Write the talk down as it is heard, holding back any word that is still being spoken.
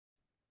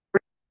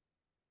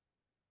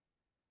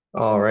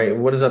All right,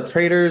 what is up,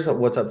 traders?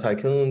 What's up,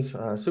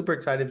 tycoons? Super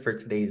excited for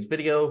today's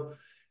video.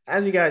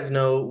 As you guys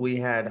know, we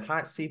had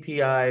hot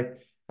CPI,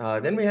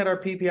 then we had our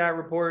PPI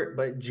report,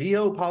 but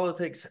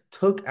geopolitics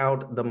took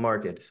out the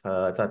market.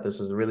 I thought this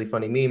was a really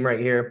funny meme right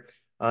here.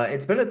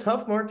 It's been a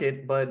tough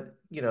market, but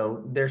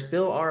there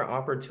still are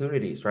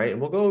opportunities, right?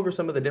 And we'll go over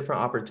some of the different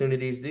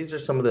opportunities. These are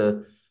some of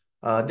the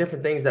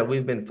different things that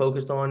we've been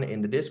focused on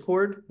in the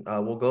Discord.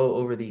 We'll go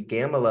over the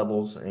gamma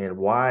levels and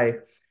why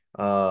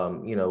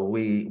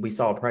we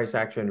saw price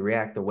action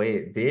react the way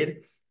it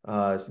did.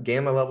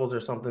 Gamma levels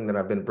are something that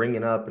I've been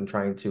bringing up and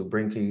trying to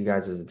bring to you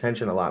guys'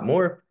 attention a lot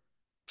more.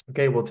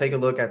 Okay, we'll take a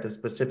look at the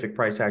specific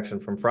price action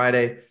from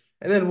Friday,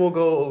 and then we'll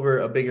go over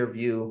a bigger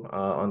view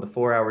on the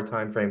 4-hour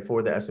time frame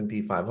for the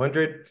S&P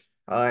 500.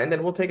 And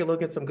then we'll take a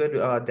look at some good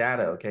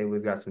data. Okay,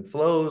 we've got some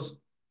flows.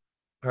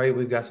 All right,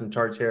 we've got some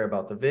charts here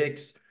about the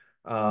VIX.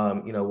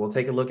 We'll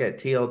take a look at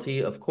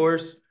TLT, of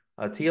course.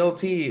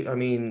 TLT, I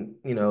mean,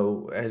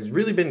 has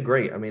really been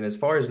great. I mean, as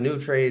far as new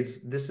trades,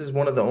 this is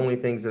one of the only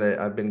things that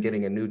I've been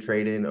getting a new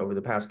trade in over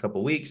the past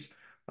couple weeks.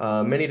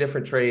 Many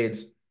different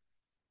trades,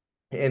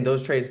 and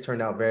those trades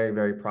turned out very,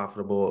 very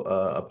profitable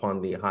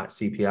upon the hot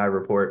CPI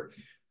report.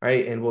 All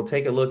right, and we'll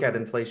take a look at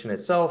inflation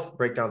itself,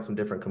 break down some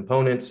different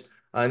components.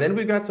 And then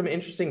we've got some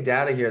interesting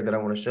data here that I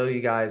want to show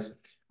you guys.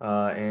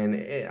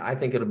 I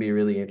think it'll be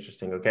really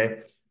interesting,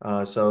 okay?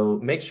 So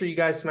make sure you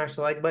guys smash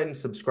the like button,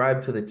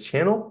 subscribe to the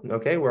channel,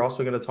 okay? We're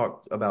also going to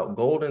talk about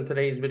gold in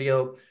today's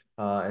video.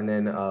 And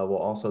then we'll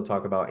also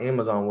talk about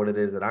Amazon, what it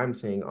is that I'm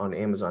seeing on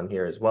Amazon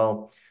here as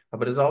well.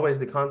 But as always,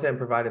 the content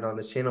provided on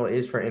this channel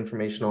is for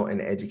informational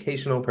and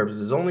educational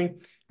purposes only,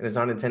 and is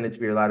not intended to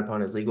be relied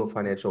upon as legal,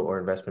 financial, or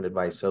investment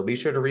advice. So be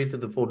sure to read through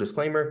the full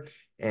disclaimer.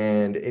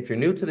 And if you're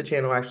new to the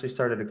channel, I actually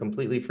started a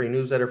completely free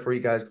newsletter for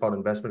you guys called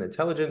Investment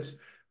Intelligence.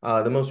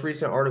 The most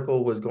recent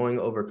article was going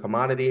over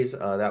commodities.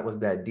 That was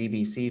that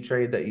DBC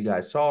trade that you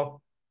guys saw,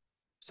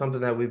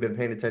 something that we've been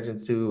paying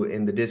attention to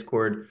in the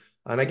Discord.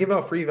 And I give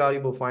out free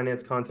valuable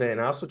finance content,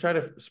 and I also try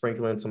to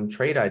sprinkle in some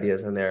trade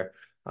ideas in there,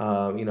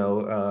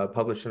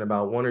 publishing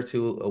about one or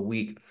two a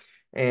week.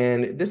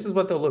 And this is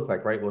what they'll look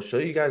like, right? We'll show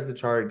you guys the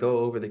chart, go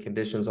over the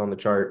conditions on the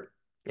chart,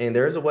 and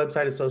there is a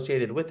website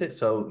associated with it,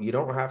 so you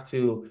don't have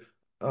to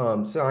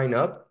sign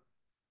up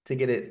to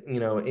get it,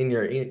 in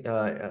your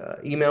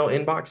email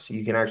inbox.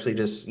 You can actually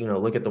just,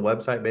 look at the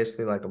website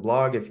basically like a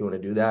blog if you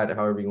want to do that,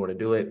 however you want to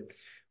do it.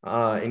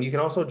 And you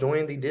can also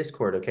join the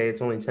Discord. Okay,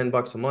 it's only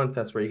 $10 a month.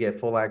 That's where you get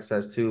full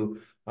access to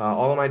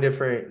all of my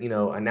different,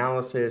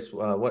 analysis,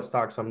 what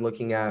stocks I'm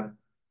looking at,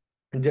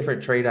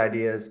 different trade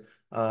ideas,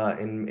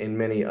 and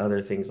many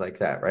other things like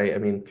that, right? I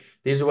mean,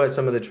 these are what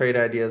some of the trade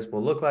ideas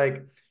will look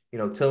like.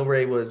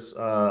 Tilray was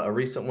a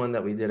recent one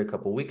that we did a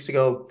couple weeks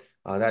ago.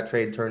 That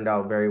trade turned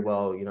out very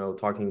well,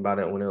 talking about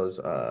it when it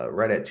was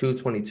right at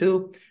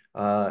 222,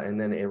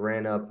 and then it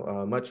ran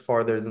up much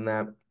farther than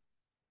that.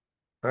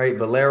 All right,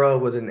 Valero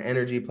was an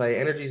energy play.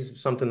 Energy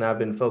is something that I've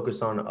been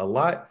focused on a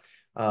lot.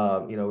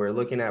 We're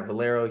looking at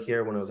Valero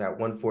here when it was at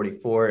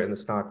 144, and the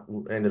stock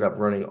ended up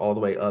running all the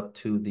way up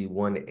to the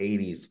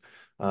 180s.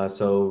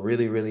 So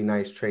really, really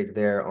nice trade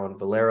there on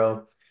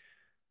Valero.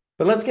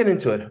 But let's get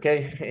into it,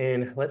 okay?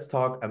 And let's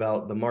talk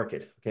about the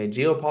market, okay?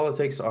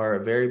 Geopolitics are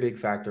a very big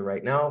factor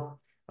right now.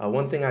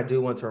 One thing I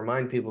do want to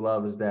remind people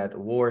of is that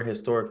war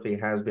historically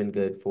has been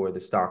good for the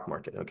stock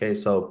market, okay?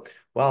 So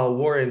while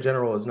war in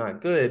general is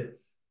not good,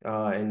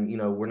 and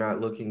we're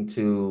not looking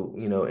to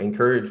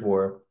encourage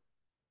war,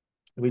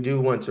 we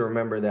do want to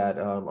remember that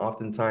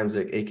oftentimes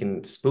it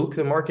can spook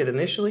the market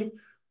initially,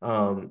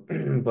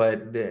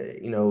 but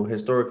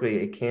historically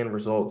it can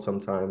result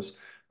sometimes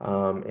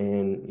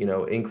in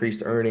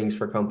increased earnings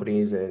for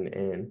companies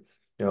and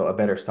a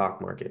better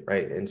stock market,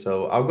 right? And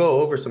so I'll go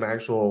over some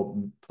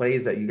actual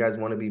plays that you guys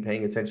want to be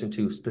paying attention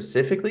to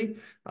specifically.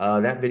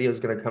 That video is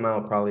going to come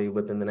out probably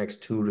within the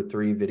next 2 to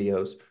 3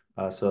 videos.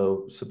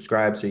 So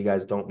subscribe so you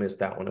guys don't miss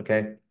that one,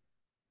 okay?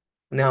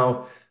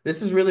 Now,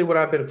 this is really what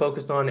I've been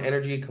focused on,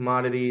 energy,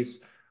 commodities,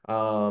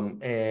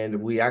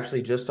 and we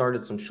actually just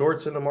started some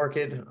shorts in the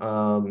market,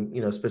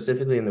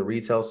 specifically in the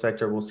retail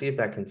sector. We'll see if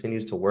that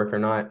continues to work or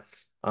not.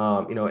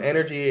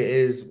 Energy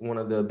is one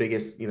of the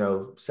biggest,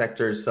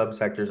 sectors,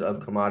 subsectors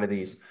of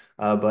commodities,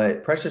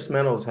 but precious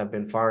metals have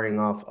been firing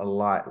off a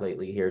lot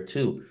lately here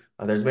too.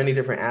 There's many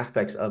different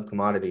aspects of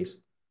commodities.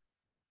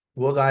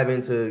 We'll dive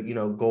into,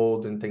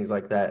 gold and things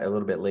like that a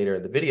little bit later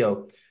in the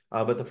video.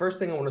 But the first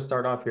thing I want to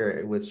start off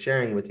here with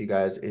sharing with you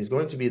guys is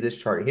going to be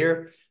this chart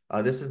here.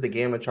 This is the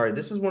gamma chart.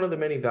 This is one of the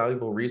many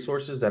valuable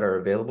resources that are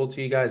available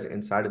to you guys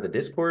inside of the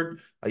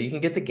Discord. You can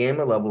get the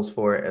gamma levels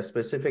for a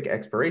specific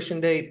expiration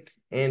date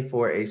and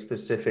for a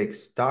specific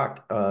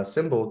stock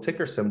symbol,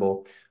 ticker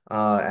symbol,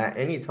 at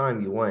any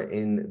time you want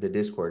in the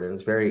Discord. And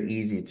it's very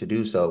easy to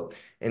do so.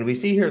 And we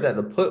see here that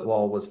the put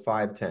wall was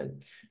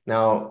 510.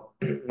 Now,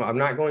 I'm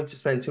not going to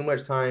spend too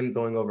much time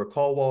going over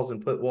call walls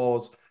and put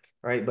walls,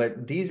 right?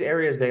 But these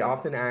areas, they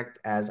often act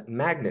as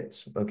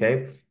magnets,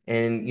 okay?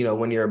 And,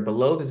 when you're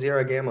below the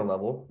zero gamma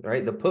level,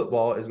 right, the put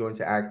wall is going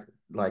to act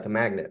like a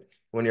magnet.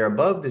 When you're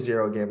above the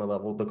zero gamma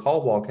level, the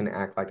call wall can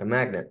act like a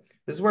magnet.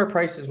 This is where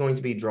price is going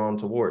to be drawn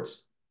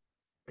towards.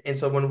 And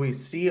so when we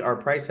see our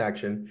price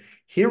action,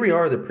 here we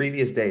are the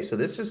previous day. So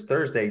this is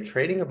Thursday,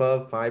 trading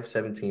above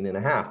 517 and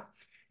a half.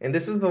 And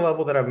this is the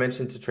level that I've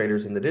mentioned to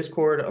traders in the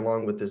Discord,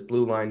 along with this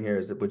blue line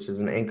here, which is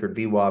an anchored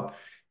VWAP.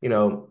 You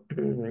know,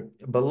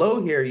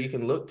 below here, you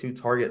can look to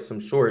target some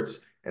shorts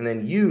and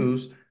then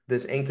use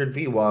this anchored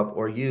VWAP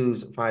or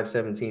use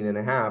 517 and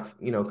a half,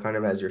 kind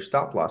of as your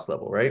stop loss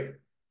level, right?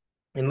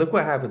 And look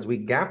what happens. We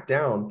gap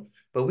down,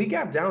 but we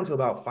gap down to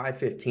about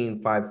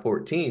 515,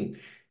 514.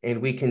 And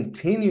we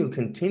continue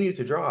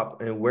to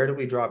drop. And where do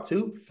we drop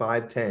to?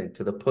 510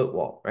 to the put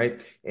wall,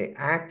 right? It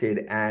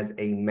acted as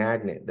a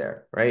magnet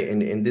there, right?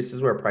 And this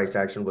is where price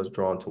action was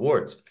drawn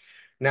towards.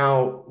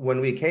 Now, when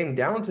we came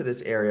down to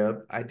this area,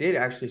 I did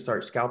actually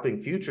start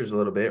scalping futures a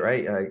little bit,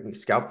 right? I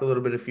scalped a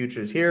little bit of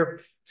futures here,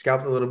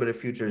 scalped a little bit of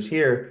futures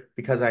here,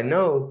 because I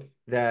know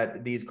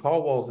that these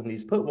call walls and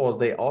these put walls,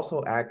 they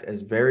also act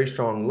as very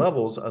strong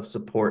levels of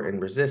support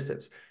and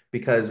resistance,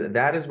 because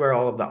that is where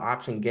all of the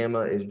option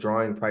gamma is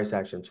drawing price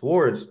action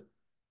towards.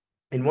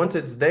 And once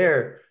it's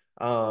there,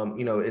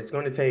 it's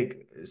going to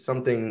take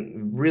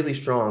something really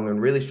strong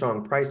and really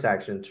strong price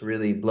action to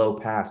really blow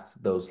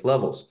past those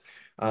levels.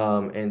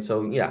 And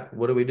so, yeah,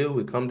 what do?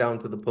 We come down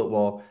to the put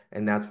wall,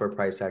 and that's where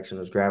price action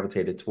is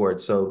gravitated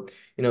towards. So,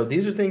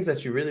 these are things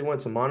that you really want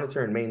to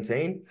monitor and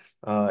maintain,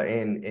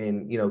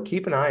 and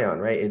keep an eye on,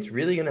 right? It's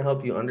really going to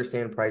help you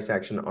understand price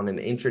action on an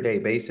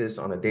intraday basis,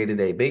 on a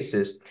day-to-day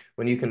basis,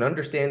 when you can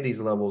understand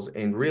these levels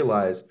and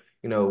realize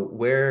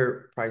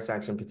where price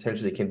action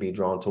potentially can be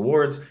drawn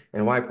towards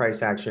and why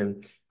price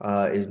action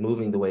is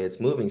moving the way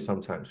it's moving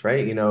sometimes,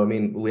 right? I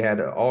mean, we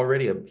had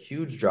already a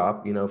huge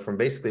drop, from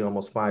basically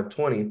almost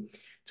 520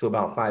 to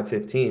about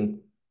 515,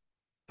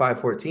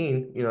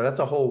 514, that's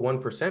a whole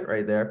 1%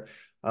 right there.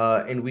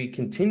 And we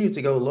continue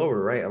to go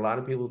lower, right? A lot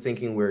of people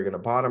thinking we're going to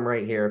bottom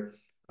right here.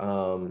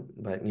 But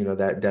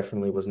that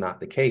definitely was not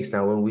the case.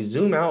 Now, when we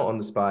zoom out on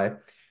the SPY,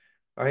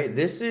 all right,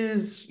 this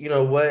is,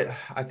 what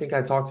I think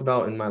I talked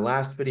about in my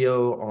last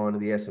video on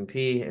the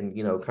S&P and,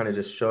 kind of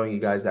just showing you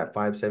guys that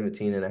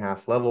 517 and a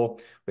half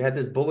level. We had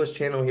this bullish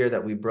channel here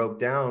that we broke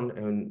down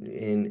and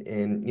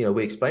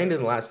we explained in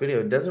the last video,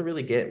 it doesn't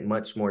really get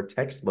much more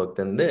textbook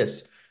than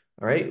this.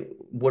 All right,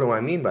 what do I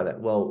mean by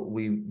that? Well,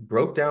 we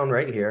broke down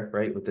right here,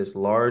 right, with this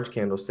large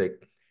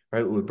candlestick,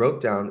 right? We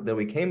broke down, then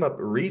we came up,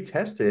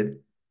 retested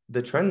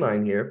the trend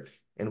line here.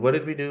 And what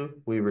did we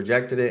do? We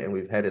rejected it and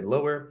we've headed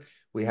lower.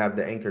 We have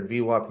the anchored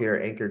VWAP here,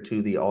 anchored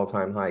to the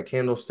all-time high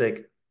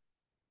candlestick.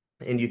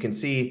 And you can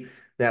see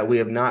that we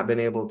have not been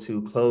able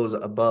to close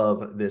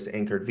above this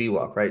anchored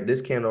VWAP, right?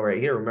 This candle right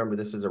here, remember,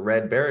 this is a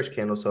red bearish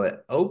candle, so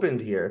it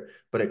opened here,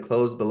 but it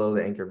closed below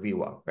the anchored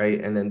VWAP, right?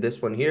 And then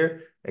this one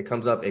here, it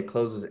comes up, it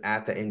closes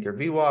at the anchored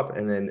VWAP,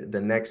 and then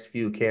the next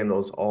few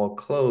candles all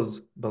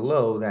close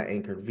below that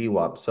anchored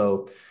VWAP.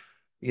 So,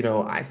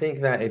 I think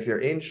that if you're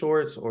in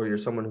shorts or you're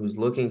someone who's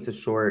looking to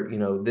short,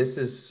 this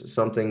is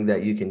something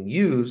that you can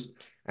use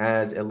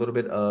as a little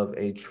bit of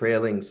a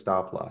trailing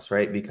stop loss,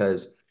 right?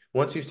 Because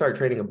once you start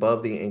trading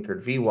above the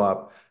anchored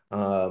VWAP,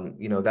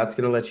 that's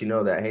going to let you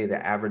know that, hey,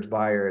 the average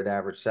buyer, the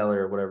average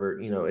seller, whatever,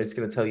 it's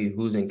going to tell you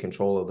who's in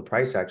control of the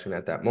price action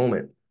at that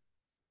moment.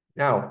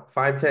 Now,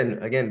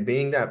 510, again,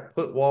 being that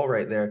put wall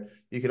right there,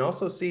 you can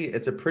also see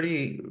it's a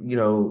pretty,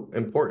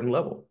 important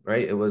level,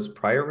 right? It was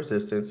prior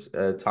resistance,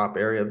 top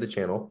area of the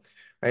channel,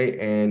 right?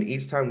 And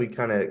each time we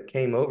kind of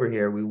came over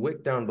here, we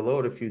wicked down below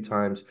it a few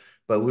times,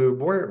 but we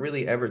weren't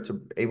really ever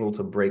able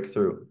to break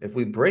through. If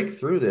we break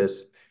through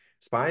this,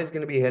 SPY is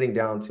going to be heading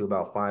down to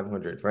about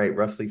 500, right?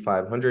 Roughly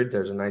 500.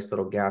 There's a nice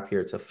little gap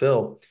here to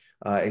fill.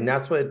 And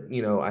that's what,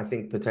 I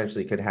think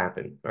potentially could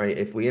happen, right?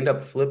 If we end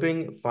up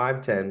flipping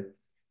 510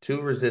 to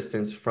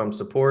resistance from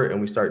support and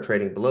we start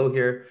trading below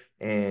here.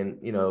 And,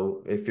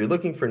 if you're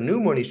looking for new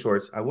money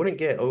shorts, I wouldn't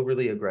get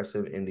overly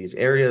aggressive in these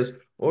areas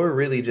or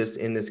really just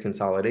in this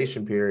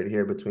consolidation period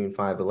here between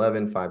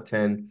 511,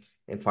 510,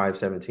 and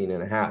 517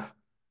 and a half.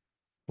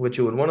 What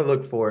you would want to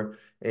look for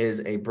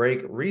is a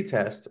break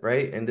retest,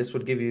 right? And this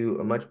would give you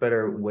a much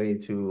better way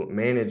to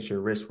manage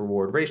your risk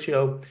reward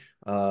ratio.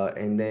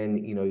 And then,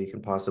 you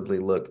can possibly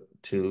look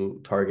to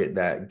target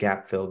that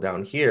gap fill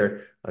down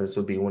here. This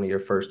would be one of your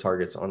first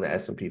targets on the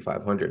S&P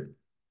 500.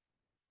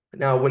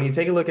 Now, when you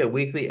take a look at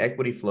weekly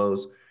equity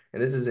flows,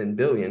 and this is in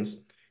billions,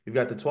 you've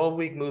got the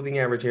 12-week moving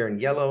average here in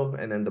yellow,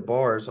 and then the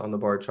bars on the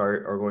bar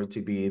chart are going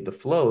to be the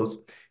flows.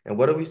 And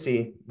what do we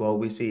see? Well,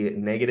 we see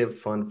negative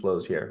fund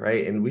flows here,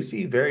 right? And we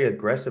see very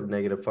aggressive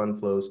negative fund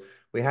flows.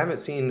 We haven't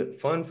seen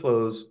fund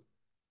flows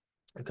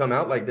come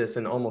out like this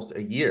in almost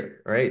a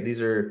year, right?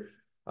 These are,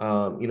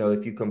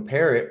 if you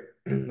compare it,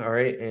 all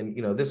right, and,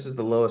 this is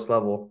the lowest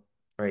level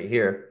right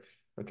here,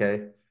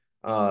 okay?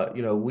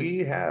 We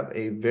have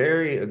a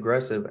very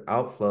aggressive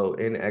outflow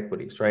in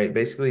equities, right?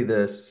 Basically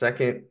the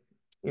second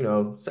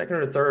or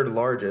third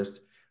largest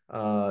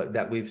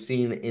that we've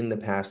seen in the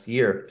past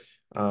year,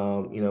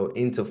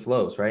 into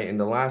flows, right? And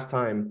the last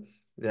time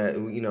that,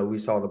 we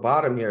saw the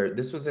bottom here.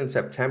 This was in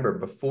September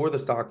before the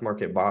stock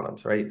market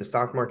bottoms, right? The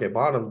stock market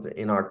bottomed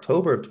in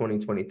October of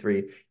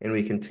 2023, and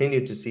we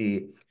continued to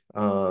see,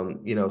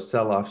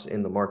 sell-offs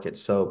in the market.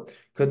 So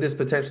could this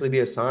potentially be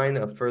a sign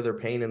of further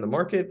pain in the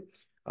market?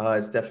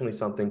 It's definitely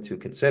something to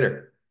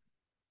consider.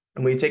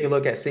 And when you take a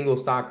look at single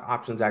stock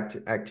options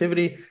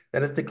activity,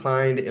 that has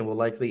declined and will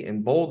likely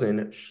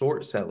embolden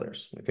short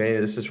sellers. Okay,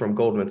 this is from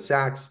Goldman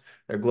Sachs,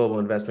 their global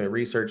investment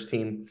research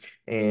team.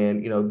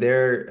 And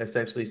they're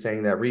essentially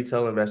saying that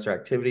retail investor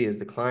activity has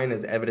declined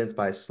as evidenced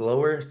by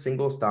slower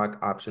single stock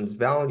options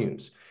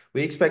volumes.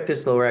 We expect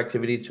this slower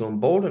activity to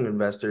embolden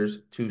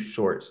investors to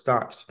short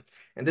stocks.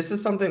 And this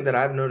is something that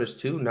I've noticed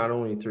too, not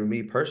only through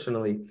me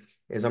personally,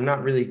 is I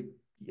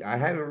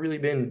haven't really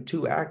been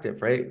too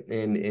active, right?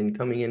 In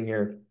coming in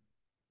here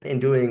and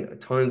doing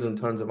tons and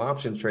tons of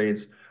options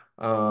trades,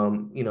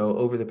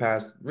 over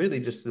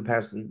just the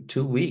past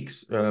 2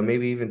 weeks,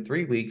 maybe even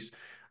 3 weeks,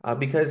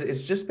 because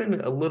it's just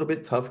been a little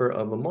bit tougher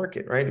of a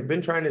market, right? I've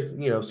been trying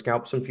to,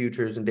 scalp some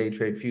futures and day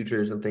trade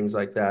futures and things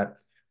like that,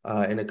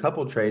 in a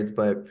couple trades,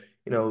 but,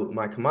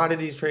 my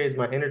commodities trades,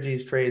 my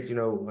energies trades,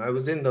 I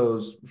was in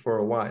those for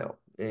a while.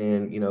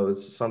 And,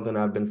 it's something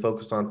I've been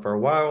focused on for a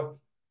while.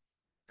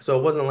 So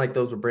it wasn't like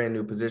those were brand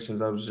new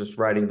positions. I was just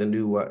riding the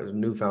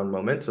newfound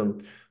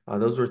momentum.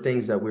 Those were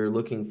things that we were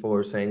looking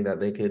for, saying that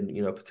they could,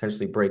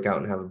 potentially break out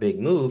and have a big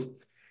move.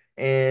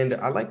 And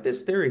I like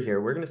this theory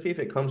here. We're going to see if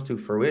it comes to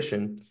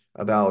fruition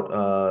about,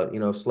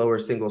 slower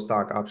single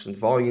stock options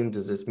volume.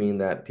 Does this mean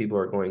that people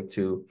are going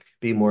to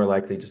be more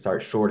likely to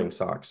start shorting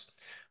stocks?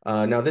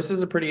 Now, this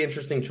is a pretty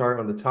interesting chart.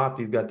 On the top,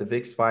 you've got the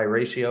VIX SPY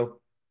ratio.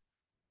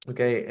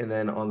 Okay, and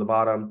then on the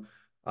bottom,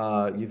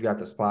 you've got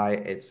the SPY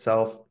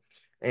itself.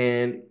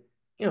 And,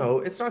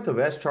 it's not the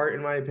best chart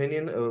in my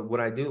opinion.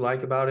 What I do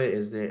like about it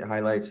is it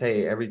highlights,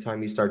 hey, every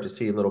time you start to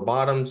see little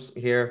bottoms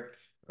here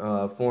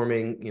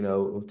forming,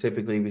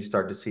 typically we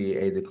start to see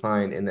a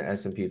decline in the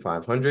S&P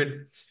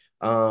 500.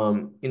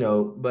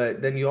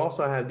 But then you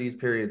also have these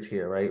periods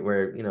here, right,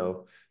 where,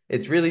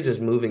 it's really just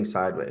moving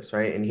sideways,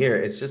 right? And here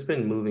it's just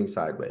been moving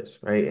sideways,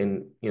 right?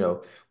 And,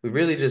 we've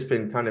really just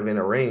been kind of in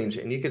a range,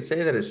 and you could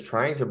say that it's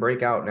trying to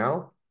break out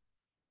now.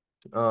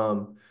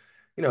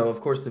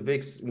 Of course, the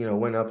VIX,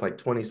 went up like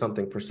 20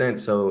 something percent.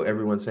 So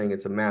everyone's saying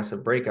it's a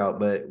massive breakout.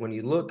 But when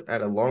you look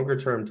at a longer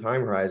term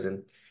time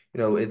horizon,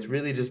 it's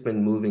really just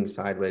been moving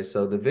sideways.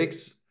 So the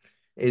VIX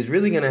is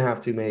really going to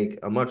have to make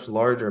a much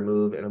larger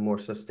move and a more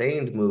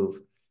sustained move,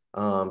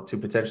 to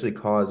potentially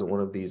cause one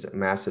of these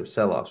massive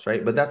sell-offs,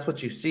 right? But that's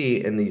what you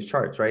see in these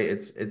charts, right?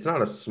 It's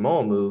not a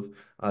small move.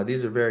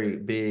 These are very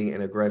big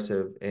and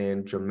aggressive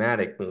and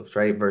dramatic moves,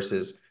 right?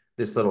 Versus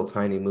this little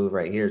tiny move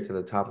right here to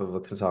the top of a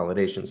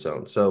consolidation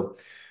zone. So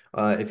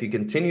if you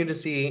continue to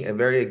see a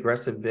very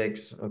aggressive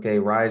VIX, okay,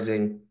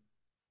 rising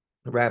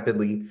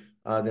rapidly,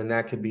 then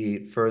that could be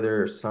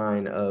further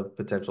sign of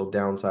potential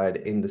downside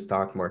in the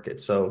stock market.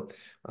 So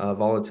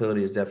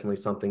volatility is definitely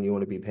something you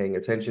want to be paying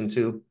attention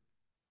to.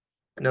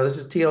 Now, this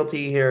is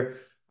TLT here.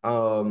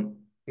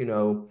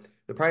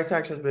 The price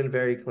action has been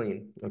very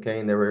clean, okay?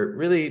 And there were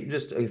really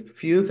just a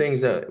few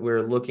things that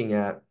we're looking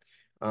at,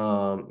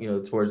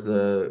 towards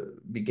the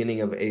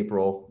beginning of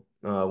April,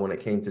 when it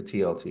came to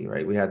TLT,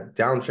 right? We had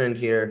downtrend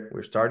here.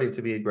 We're starting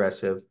to be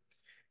aggressive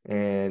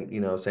and,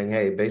 saying,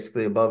 hey,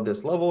 basically above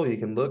this level, you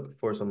can look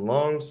for some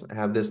longs,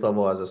 have this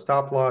level as a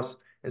stop loss,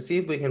 and see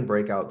if we can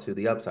break out to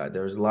the upside.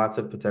 There's lots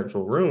of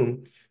potential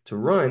room to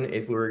run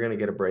if we were going to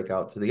get a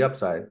breakout to the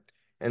upside.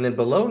 And then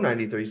below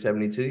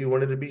 93.72, you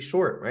wanted to be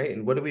short, right?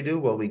 And what do we do?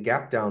 Well, we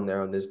gap down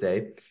there on this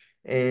day.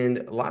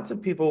 And lots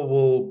of people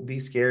will be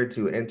scared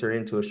to enter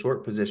into a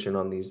short position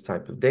on these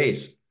type of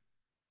days.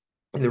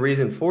 And the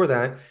reason for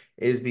that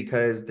is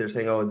because they're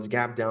saying, oh, it's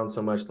gapped down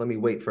so much, let me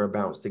wait for a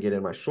bounce to get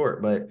in my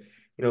short. But,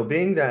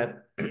 being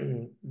that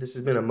this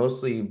has been a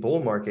mostly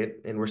bull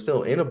market and we're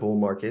still in a bull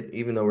market,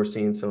 even though we're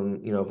seeing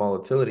some,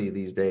 volatility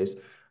these days,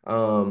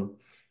 you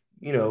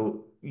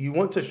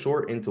want to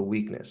short into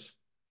weakness.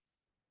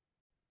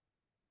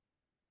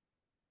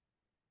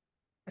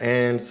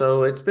 And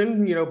so it's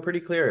been, pretty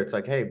clear. It's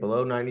like, hey,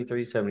 below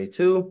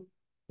 93.72,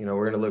 we're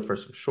going to look for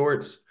some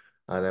shorts.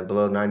 Then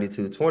below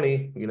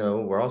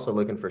 92.20, we're also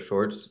looking for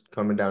shorts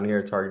coming down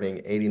here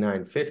targeting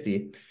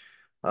 89.50,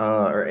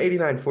 or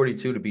 89.42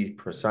 to be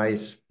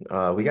precise.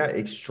 We got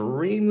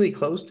extremely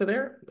close to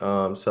there.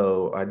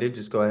 So I did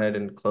just go ahead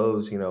and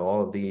close,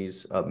 all of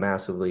these up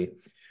massively.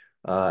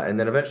 And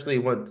then eventually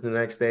went to the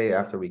next day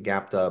after we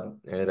gapped up,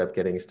 ended up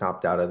getting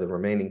stopped out of the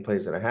remaining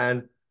plays that I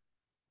had,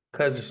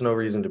 because there's no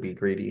reason to be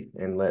greedy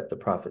and let the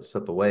profit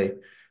slip away,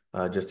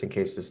 just in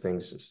case this thing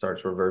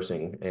starts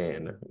reversing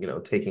and,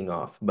 taking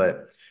off.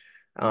 But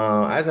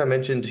as I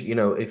mentioned,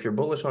 if you're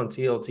bullish on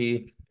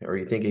TLT or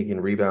you think it can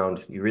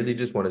rebound, you really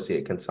just want to see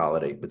it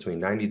consolidate between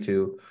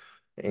 92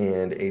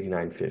 and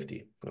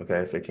 89.50. Okay,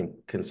 if it can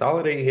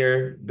consolidate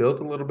here, build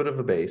a little bit of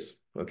a base,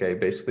 okay,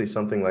 basically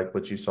something like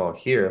what you saw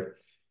here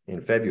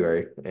in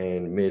February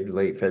and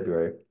late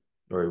February,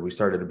 where we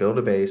started to build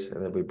a base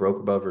and then we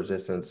broke above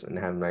resistance and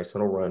had a nice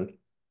little run.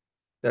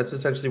 That's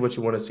essentially what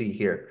you want to see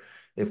here.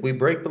 If we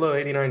break below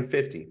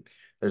 89.50,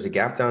 there's a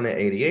gap down at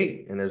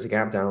 88 and there's a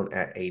gap down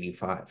at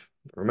 85.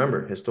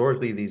 Remember,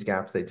 historically, these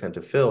gaps, they tend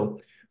to fill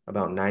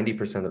about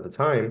 90% of the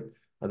time.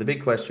 The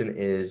big question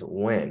is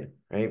when,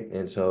 right?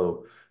 And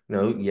so,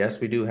 yes,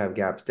 we do have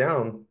gaps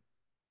down,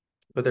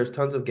 but there's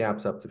tons of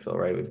gaps up to fill,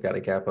 right? We've got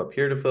a gap up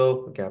here to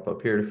fill, a gap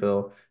up here to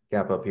fill,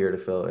 gap up here to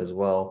fill, as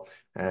well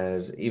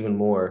as even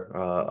more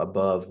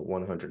above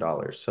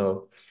 $100.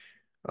 So,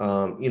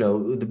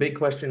 the big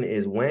question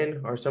is,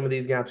 when are some of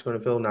these gaps going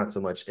to fill? Not so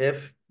much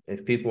if.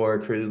 If people are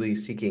truly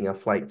seeking a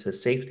flight to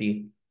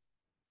safety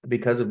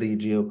because of the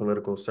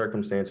geopolitical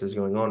circumstances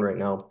going on right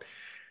now,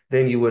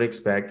 then you would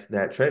expect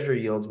that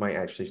treasury yields might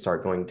actually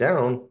start going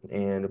down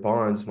and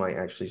bonds might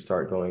actually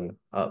start going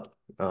up.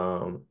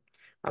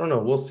 I don't know.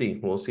 We'll see.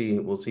 We'll see.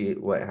 We'll see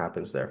what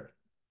happens there.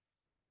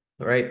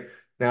 All right.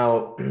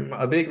 Now,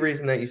 a big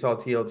reason that you saw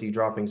TLT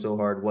dropping so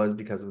hard was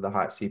because of the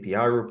hot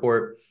CPI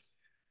report.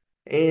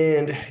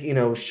 And,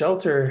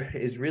 shelter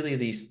is really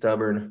the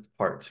stubborn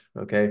part,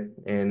 okay?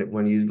 And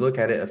when you look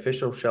at it,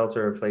 official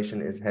shelter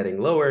inflation is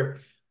heading lower,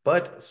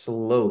 but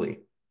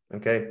slowly,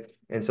 okay?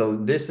 And so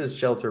this is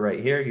shelter right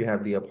here. You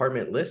have the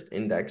apartment list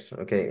index,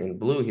 okay, in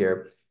blue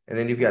here. And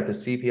then you've got the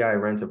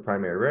CPI rent of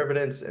primary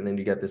residence, and then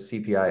you got the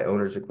CPI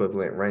owner's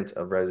equivalent rent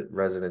of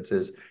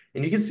residences.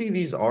 And you can see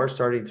these are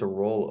starting to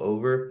roll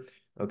over,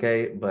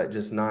 okay, but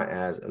just not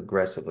as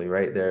aggressively,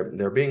 right?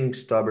 They're being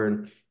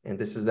stubborn, and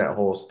this is that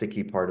whole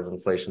sticky part of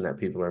inflation that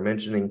people are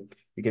mentioning.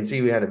 You can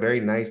see we had a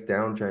very nice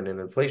downtrend in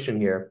inflation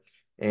here,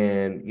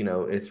 and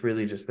it's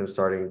really just been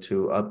starting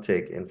to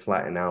uptick and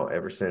flatten out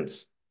ever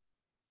since.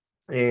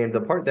 And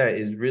the part that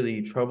is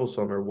really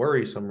troublesome, or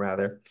worrisome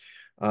rather,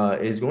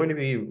 is going to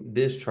be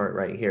this chart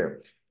right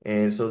here.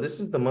 And so this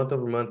is the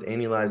month-over-month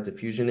annualized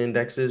diffusion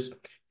indexes.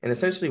 And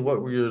essentially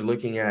what we're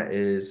looking at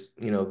is,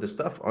 the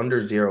stuff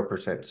under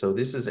 0%. So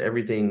this is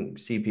everything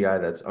CPI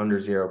that's under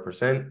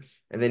 0%.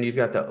 And then you've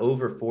got the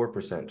over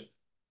 4%.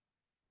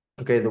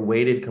 Okay, the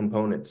weighted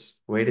components,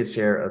 weighted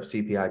share of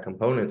CPI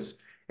components.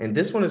 And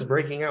this one is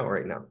breaking out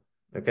right now.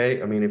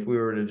 Okay, I mean, if we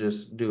were to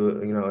just do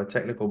a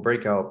technical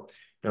breakout,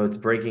 it's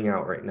breaking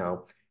out right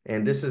now.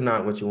 And this is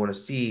not what you want to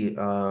see,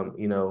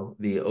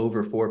 the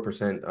over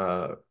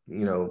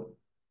 4%,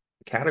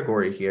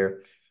 category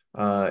here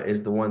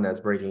is the one that's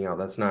breaking out.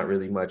 That's not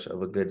really much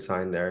of a good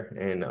sign there.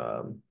 And,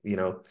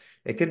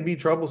 it could be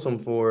troublesome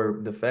for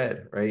the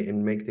Fed, right?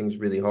 And make things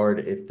really hard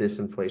if this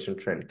inflation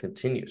trend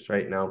continues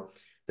right now.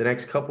 The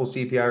next couple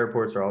CPI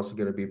reports are also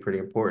going to be pretty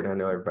important. I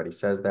know everybody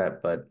says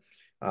that, but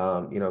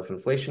if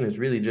inflation is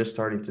really just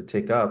starting to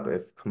tick up,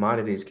 if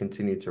commodities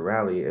continue to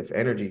rally, if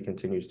energy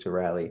continues to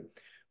rally,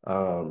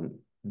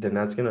 then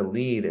that's going to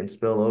lead and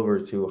spill over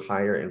to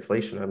higher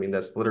inflation. I mean,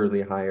 that's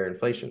literally higher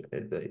inflation.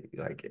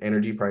 Like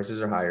energy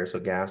prices are higher, so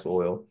gas,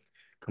 oil,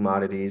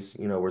 commodities,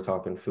 we're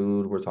talking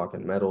food, we're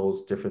talking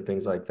metals, different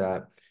things like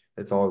that.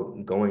 It's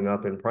all going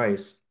up in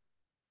price.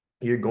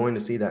 You're going to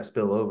see that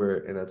spill over,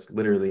 and that's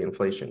literally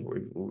inflation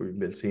we've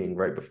been seeing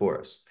right before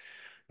us.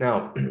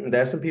 Now, the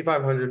S&P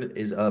 500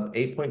 is up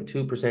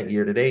 8.2%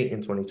 year to date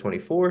in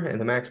 2024,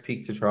 and the max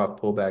peak to trough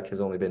pullback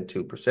has only been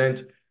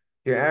 2%.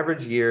 Your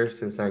average year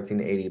since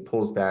 1980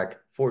 pulls back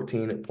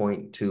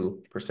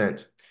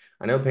 14.2%.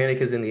 I know panic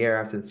is in the air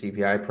after the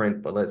CPI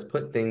print, but let's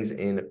put things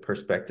in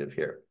perspective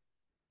here.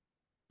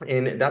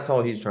 And that's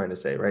all he's trying to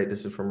say, right?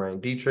 This is from Ryan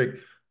Dietrich.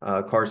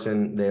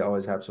 Carson, they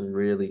always have some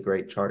really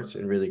great charts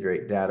and really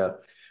great data.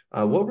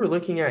 What we're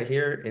looking at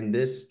here in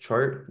this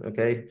chart,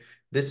 okay,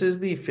 this is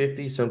the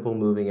 50 simple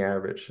moving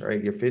average,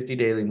 right? Your 50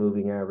 daily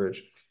moving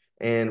average.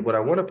 And what I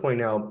want to point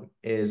out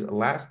is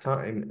last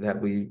time that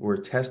we were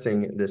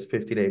testing this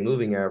 50-day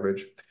moving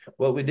average,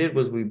 what we did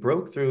was we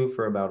broke through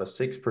for about a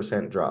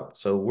 6% drop.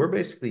 So we're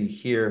basically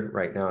here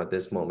right now at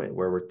this moment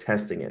where we're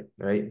testing it,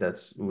 right?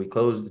 We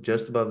closed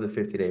just above the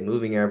 50-day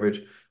moving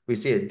average. We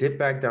see it dip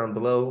back down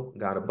below,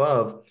 got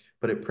above,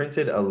 but it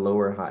printed a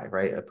lower high,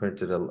 right? It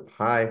printed a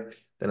high,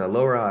 then a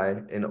lower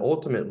high, and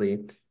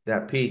ultimately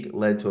that peak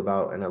led to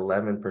about an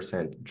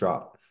 11%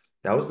 drop.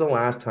 That was the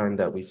last time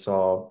that we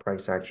saw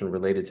price action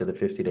related to the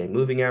 50-day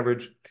moving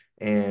average.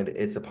 And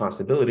it's a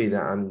possibility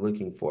that I'm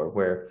looking for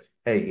where,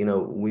 hey,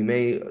 we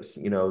may,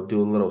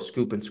 do a little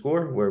scoop and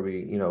score where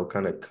we,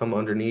 kind of come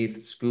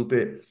underneath, scoop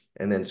it,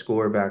 and then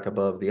score back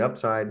above the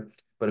upside.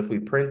 But if we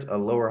print a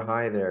lower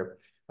high there,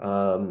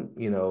 then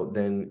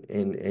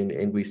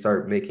and we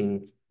start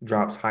making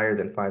drops higher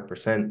than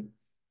 5%,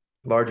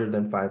 larger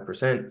than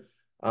 5%,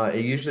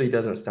 it usually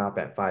doesn't stop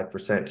at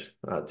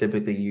 5%.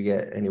 Typically, you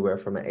get anywhere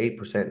from an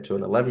 8% to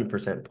an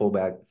 11%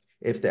 pullback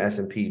if the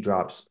S&P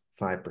drops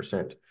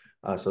 5%.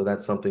 So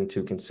that's something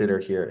to consider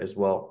here as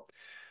well.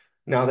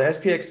 Now, the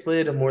SPX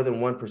slid more than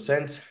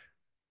 1%.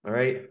 All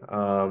right.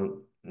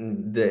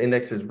 The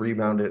index has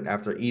rebounded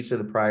after each of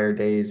the prior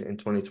days in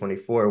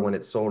 2024 when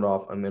it sold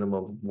off a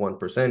minimum of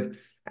 1%,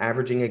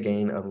 averaging a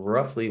gain of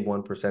roughly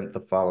 1% the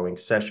following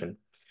session.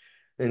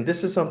 And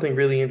this is something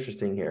really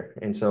interesting here.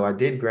 And so I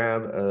did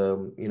grab,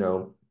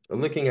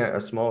 looking at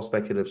a small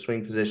speculative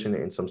swing position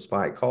and some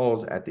SPY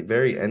calls at the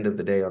very end of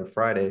the day on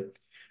Friday.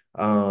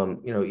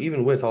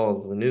 even with all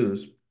of the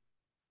news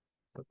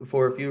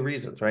for a few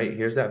reasons, right?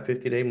 Here's that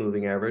 50-day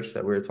moving average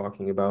that we were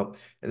talking about.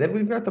 And then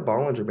we've got the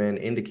Bollinger Band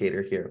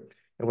indicator here.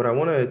 And what I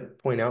want to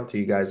point out to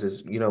you guys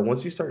is,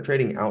 once you start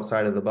trading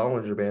outside of the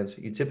Bollinger Bands,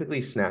 you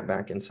typically snap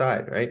back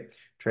inside, right?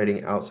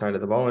 Trading outside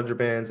of the Bollinger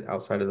Bands,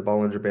 outside of the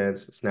Bollinger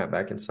Bands, snap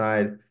back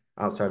inside,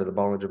 outside of the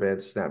Bollinger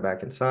Bands, snap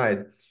back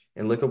inside.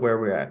 And look at where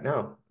we're at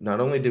now. Not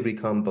only did we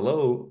come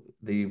below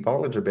the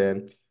Bollinger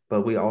Band,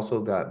 but we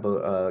also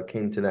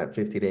came to that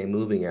 50-day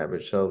moving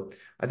average. So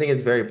I think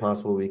it's very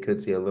possible we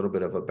could see a little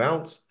bit of a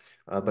bounce.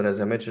 But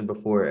as I mentioned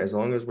before, as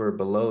long as we're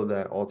below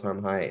that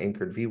all-time high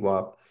anchored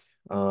VWAP,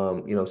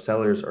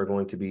 sellers are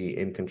going to be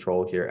in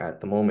control here at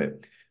the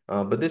moment.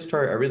 But this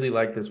chart, I really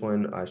like this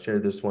one. I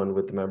shared this one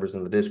with the members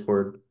in the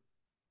Discord.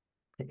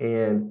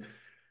 And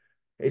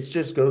it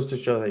just goes to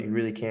show that you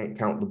really can't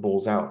count the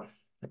bulls out.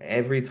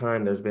 Every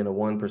time there's been a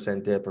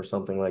 1% dip or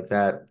something like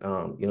that,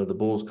 the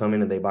bulls come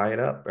in and they buy it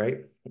up, right?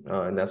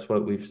 And that's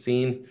what we've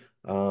seen.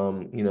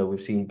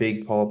 We've seen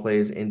big call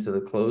plays into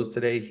the close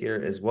today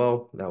here as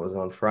well. That was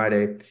on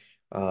Friday.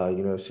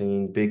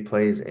 Seeing big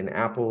plays in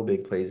Apple,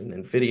 big plays in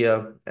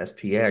Nvidia,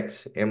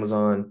 SPX,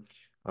 Amazon,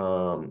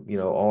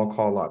 all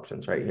call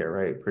options right here,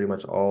 right? Pretty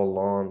much all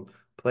long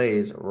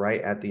plays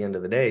right at the end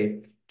of the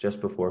day,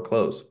 just before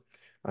close.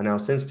 Now,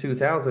 since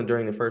 2000,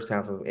 during the first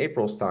half of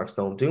April, stocks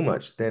don't do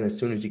much. Then as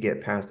soon as you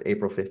get past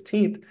April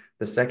 15th,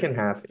 the second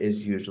half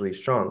is usually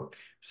strong.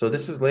 So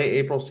this is late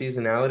April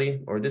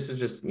seasonality, or this is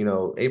just,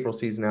 April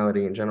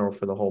seasonality in general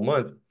for the whole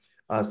month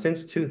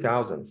since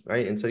 2000,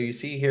 right? And so you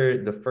see here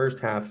the first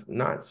half,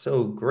 not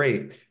so great.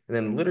 And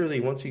then literally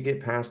once you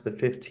get past the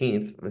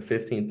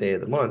 15th day of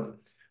the month,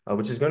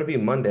 which is going to be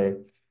Monday,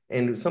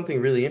 and something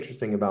really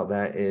interesting about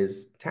that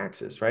is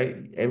taxes, right?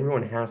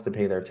 Everyone has to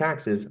pay their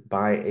taxes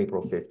by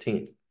April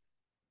 15th.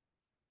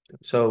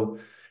 So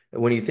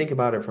when you think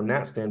about it from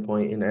that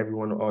standpoint, and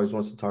everyone always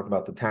wants to talk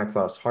about the tax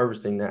loss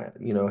harvesting that,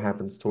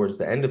 happens towards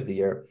the end of the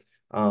year,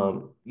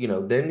 then,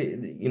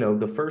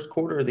 the first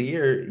quarter of the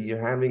year, you're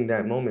having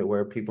that moment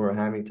where people are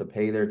having to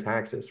pay their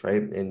taxes,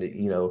 right? And,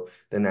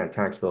 then that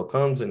tax bill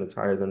comes and it's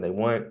higher than they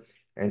want.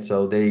 And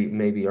so they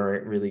maybe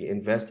aren't really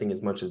investing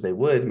as much as they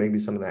would. Maybe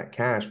some of that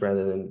cash,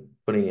 rather than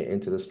putting it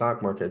into the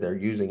stock market, they're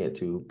using it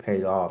to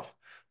pay off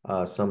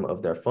some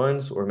of their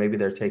funds, or maybe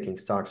they're taking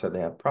stocks that they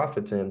have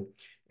profits in.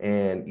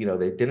 And,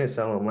 they didn't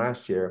sell them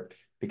last year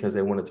because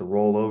they wanted to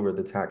roll over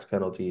the tax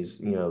penalties,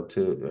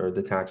 or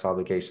the tax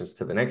obligations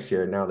to the next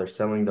year. Now they're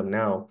selling them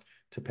now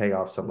to pay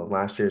off some of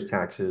last year's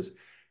taxes.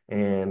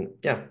 And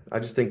yeah, I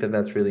just think that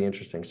that's really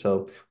interesting.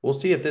 So we'll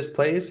see if this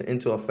plays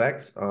into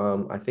effect.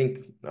 I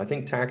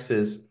think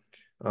taxes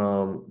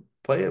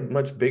play a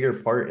much bigger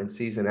part in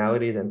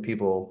seasonality than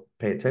people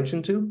pay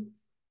attention to.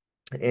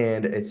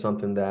 And it's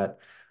something that,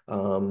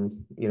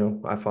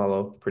 I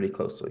follow pretty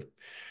closely.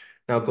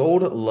 Now,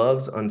 gold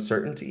loves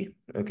uncertainty,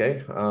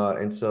 okay?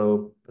 And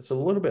so it's a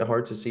little bit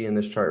hard to see in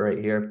this chart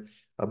right here,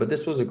 but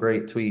this was a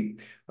great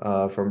tweet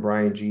from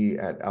Brian G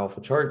at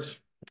Alpha Charts.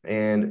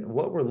 And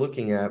what we're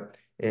looking at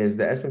is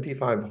the S&P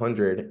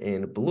 500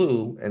 in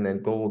blue and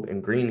then gold in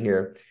green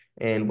here.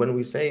 And when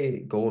we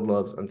say gold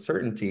loves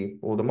uncertainty,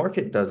 well, the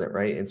market doesn't,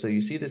 right? And so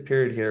you see this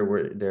period here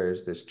where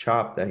there's this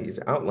chop that he's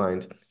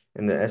outlined,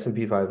 and the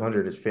S&P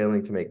 500 is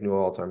failing to make new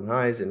all-time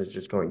highs and is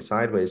just going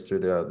sideways through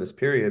this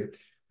period.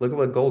 Look at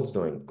what gold's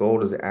doing.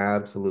 Gold is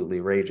absolutely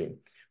raging,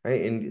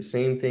 right? And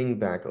same thing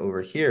back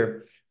over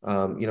here.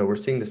 We're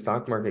seeing the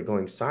stock market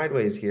going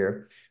sideways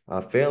here,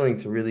 failing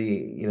to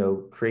really,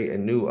 create a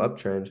new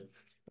uptrend.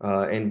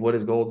 And what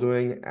is gold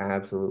doing?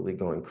 Absolutely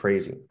going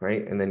crazy,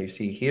 right? And then you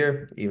see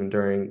here, even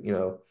during,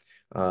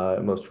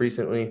 most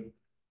recently,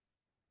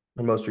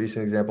 the most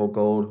recent example,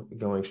 gold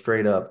going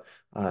straight up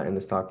and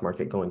the stock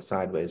market going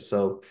sideways.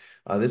 So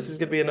this is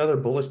going to be another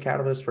bullish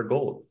catalyst for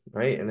gold,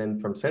 right? And then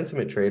from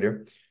Sentiment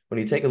Trader, when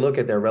you take a look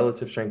at their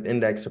relative strength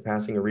index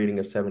surpassing a reading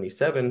of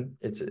 77,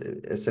 it's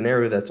a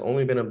scenario that's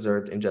only been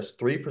observed in just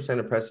 3%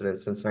 of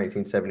precedents since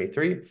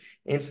 1973.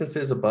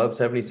 Instances above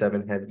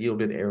 77 have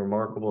yielded a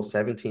remarkable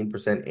 17%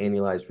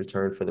 annualized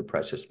return for the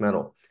precious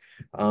metal.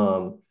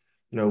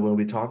 When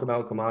we talk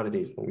about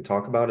commodities, when we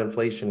talk about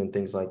inflation and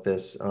things like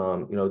this,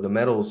 the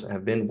metals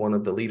have been one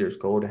of the leaders.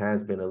 Gold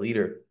has been a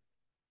leader.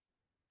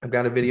 I've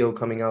got a video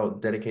coming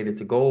out dedicated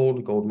to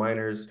gold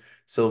miners,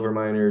 silver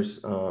miners,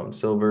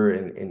 silver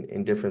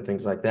and different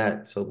things like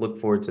that. So look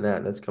forward to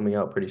that. That's coming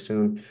out pretty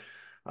soon.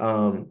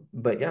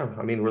 But yeah,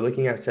 I mean, we're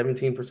looking at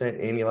 17%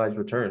 annualized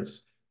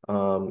returns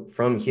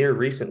from here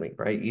recently,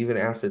 right? Even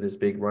after this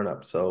big run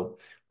up. So,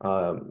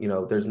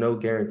 there's no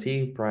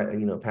guarantee,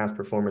 past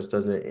performance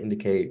doesn't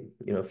indicate,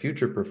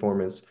 future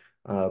performance.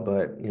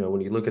 But,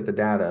 when you look at the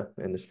data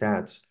and the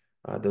stats,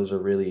 those are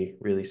really,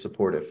 really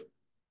supportive.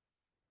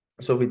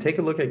 So if we take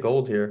a look at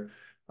gold here,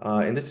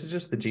 and this is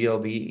just the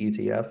GLD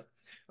ETF,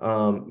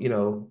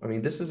 I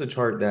mean, this is a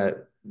chart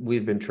that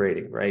we've been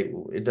trading, right?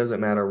 It doesn't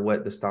matter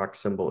what the stock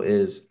symbol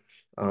is.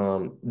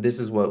 this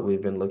is what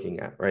we've been looking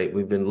at, right?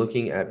 We've been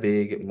looking at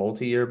big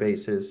multi-year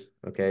bases,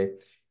 okay?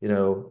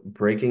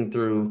 Breaking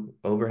through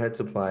overhead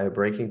supply,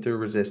 breaking through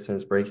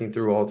resistance, breaking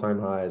through all-time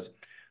highs,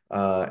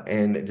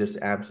 and just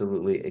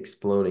absolutely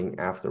exploding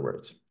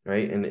afterwards,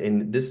 right?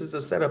 And this is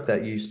a setup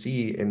that you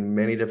see in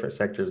many different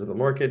sectors of the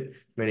market,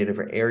 many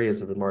different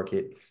areas of the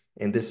market.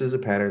 And this is a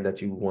pattern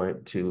that you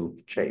want to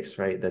chase,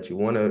 right? That you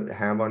want to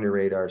have on your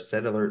radar,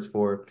 set alerts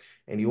for,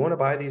 and you want to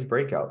buy these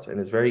breakouts. And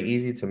it's very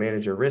easy to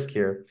manage your risk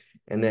here.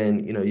 And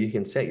then, you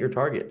can set your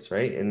targets,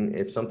 right? And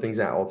if something's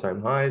at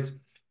all-time highs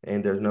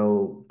and there's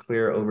no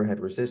clear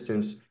overhead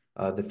resistance,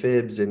 the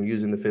fibs and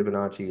using the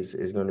Fibonacci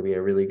is going to be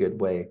a really good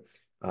way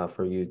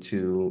for you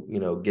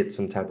to, get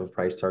some type of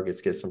price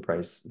targets, get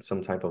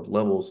some type of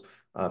levels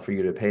for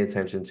you to pay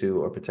attention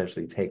to or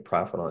potentially take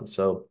profit on.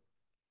 So,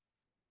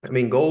 I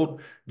mean,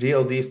 gold,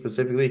 GLD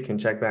specifically can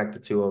check back to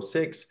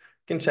 206,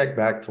 can check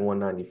back to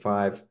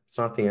 195. It's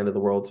not the end of the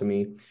world to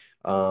me.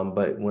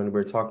 But when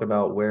we're talking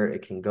about where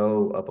it can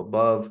go up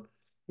above,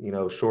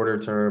 shorter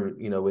term,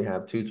 we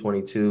have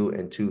 222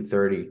 and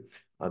 230.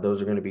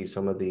 Those are going to be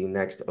some of the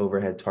next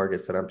overhead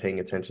targets that I'm paying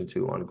attention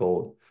to on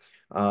gold.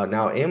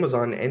 Now,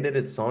 Amazon ended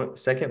its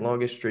second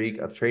longest streak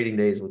of trading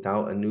days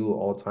without a new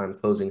all-time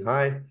closing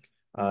high.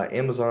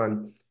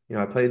 Amazon,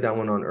 I played that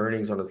one on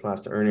earnings on its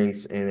last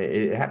earnings, and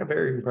it had a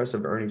very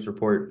impressive earnings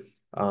report.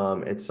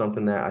 It's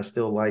something that I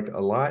still like a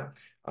lot.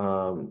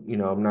 I'm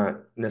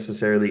not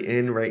necessarily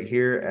in right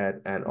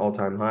here at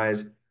all-time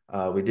highs.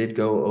 We did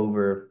go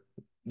over,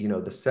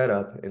 the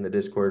setup in the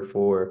Discord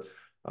for,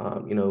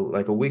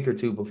 like a week or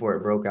two before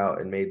it broke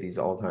out and made these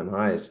all-time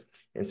highs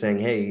and saying,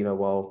 hey,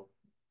 well,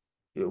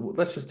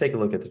 let's just take a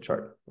look at the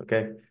chart,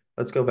 okay?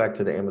 Let's go back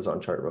to the Amazon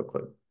chart real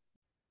quick.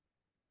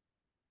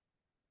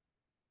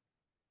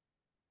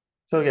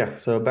 So yeah,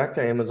 so back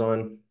to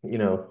Amazon,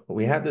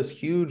 we had this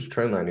huge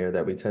trend line here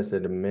that we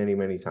tested many,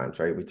 many times,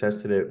 right? We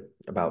tested it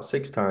about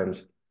 6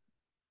 times,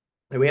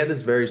 and we had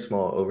this very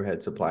small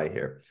overhead supply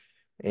here.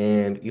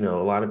 And, a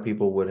lot of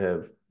people would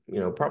have,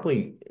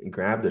 probably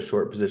grabbed the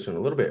short position a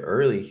little bit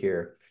early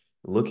here,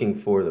 looking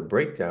for the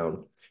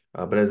breakdown.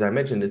 But as I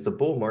mentioned, it's a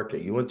bull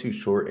market. You want to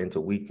short into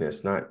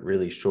weakness, not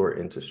really short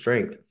into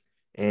strength.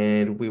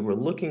 And we were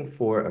looking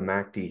for a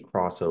MACD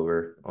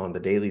crossover on the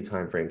daily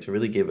time frame to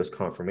really give us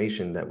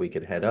confirmation that we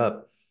could head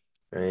up.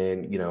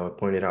 And, I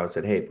pointed out, I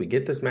said, hey, if we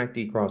get this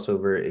MACD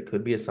crossover, it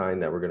could be a sign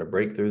that we're going to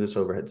break through this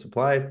overhead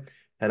supply,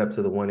 head up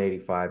to the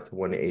 185 to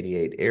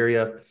 188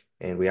 area.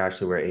 And we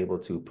actually were able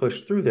to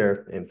push through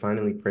there and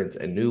finally print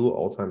a new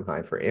all-time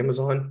high for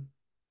Amazon.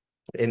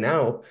 And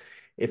now,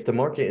 if the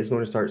market is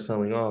going to start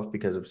selling off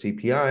because of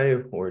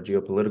CPI or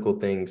geopolitical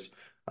things,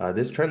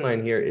 this trend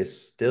line here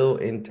is still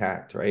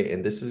intact, right?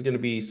 And this is going to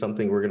be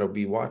something we're going to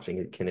be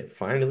watching. Can it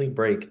finally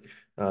break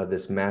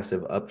this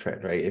massive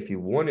uptrend, right? If you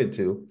wanted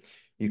to,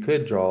 you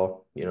could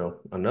draw,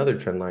 another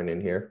trend line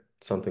in here,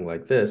 something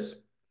like this,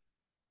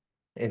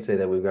 and say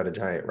that we've got a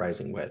giant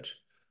rising wedge.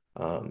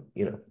 Um,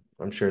 you know,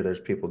 I'm sure there's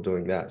people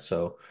doing that.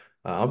 So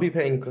I'll be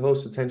paying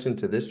close attention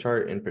to this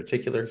chart in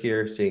particular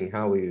here, seeing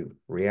how we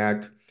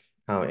react,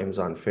 how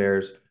Amazon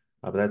fares.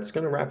 But that's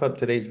going to wrap up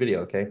today's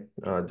video, okay?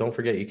 Don't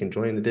forget, you can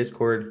join the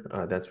Discord.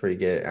 That's where you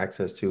get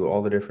access to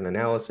all the different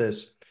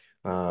analysis,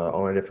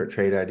 all the different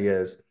trade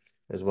ideas,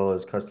 as well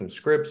as custom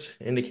scripts,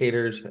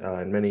 indicators,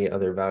 and many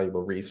other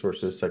valuable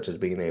resources, such as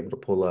being able to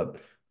pull up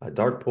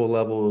dark pool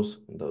levels,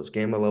 those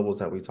gamma levels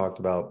that we talked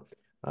about,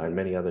 and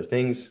many other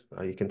things.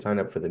 You can sign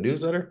up for the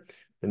newsletter.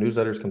 The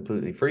newsletter is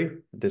completely free.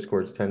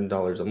 Discord's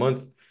 $10 a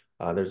month.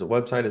 There's a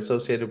website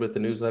associated with the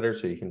newsletter,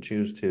 so you can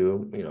choose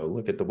to,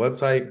 look at the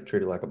website,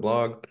 treat it like a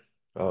blog,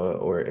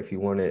 or if you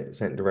want it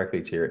sent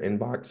directly to your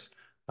inbox,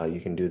 you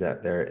can do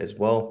that there as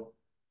well.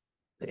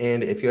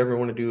 And if you ever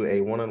want to do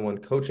a one-on-one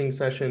coaching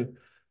session,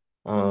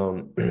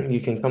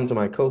 you can come to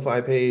my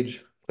Ko-Fi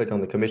page, click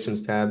on the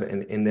commissions tab,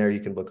 and in there you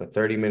can book a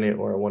 30-minute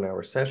or a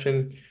 1-hour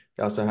session.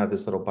 You also have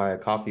this little buy a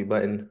coffee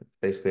button,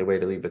 basically a way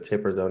to leave a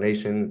tip or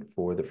donation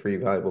for the free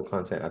valuable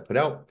content I put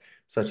out,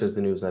 such as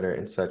the newsletter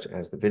and such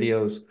as the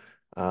videos.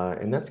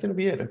 And that's going to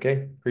be it,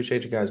 okay?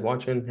 Appreciate you guys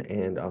watching,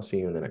 and I'll see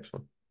you in the next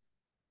one.